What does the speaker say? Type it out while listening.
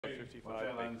55. Watch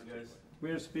that lens, guys.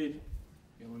 We're speed.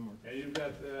 Yeah, one more. Yeah, you've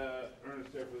got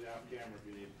Ernest there for the off camera if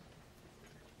you need.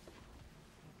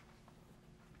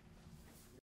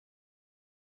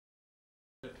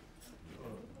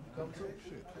 Come to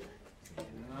shit.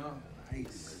 No.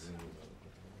 Nice.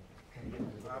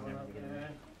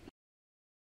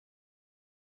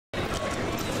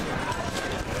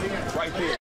 Right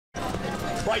there.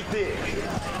 Right there.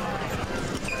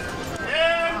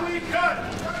 And we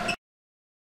cut!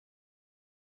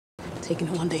 Taking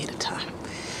it one day at a time.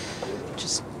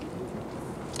 Just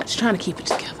trying to keep it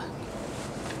together.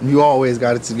 You always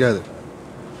got it together.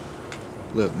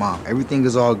 Look, Mom, everything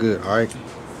is all good, all right?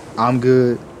 I'm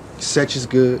good. Setch is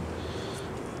good.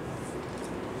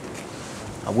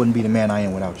 I wouldn't be the man I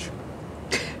am without you.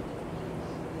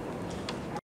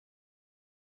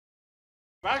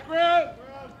 Background!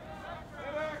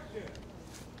 And action!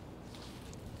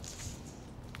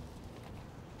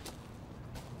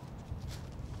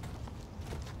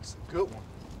 It's a good one.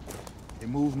 It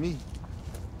moved me.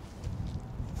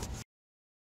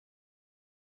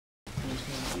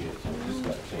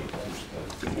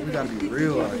 We gotta be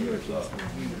real out here.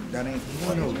 That ain't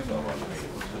no.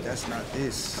 That's not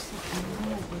this.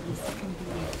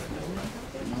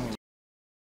 No.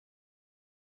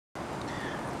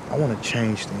 I want to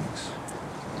change things.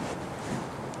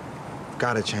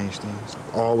 Gotta change things.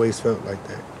 I've always felt like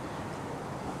that.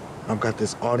 I've got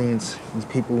this audience, these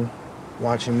people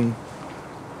watching me.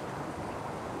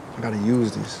 I gotta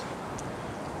use this. You know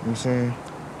what I'm saying?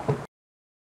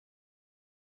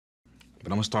 But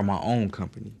I'm gonna start my own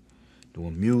company,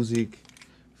 doing music,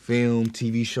 film,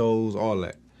 TV shows, all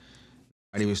that.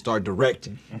 I'd even start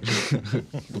directing.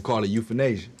 We'll call it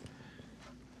euthanasia.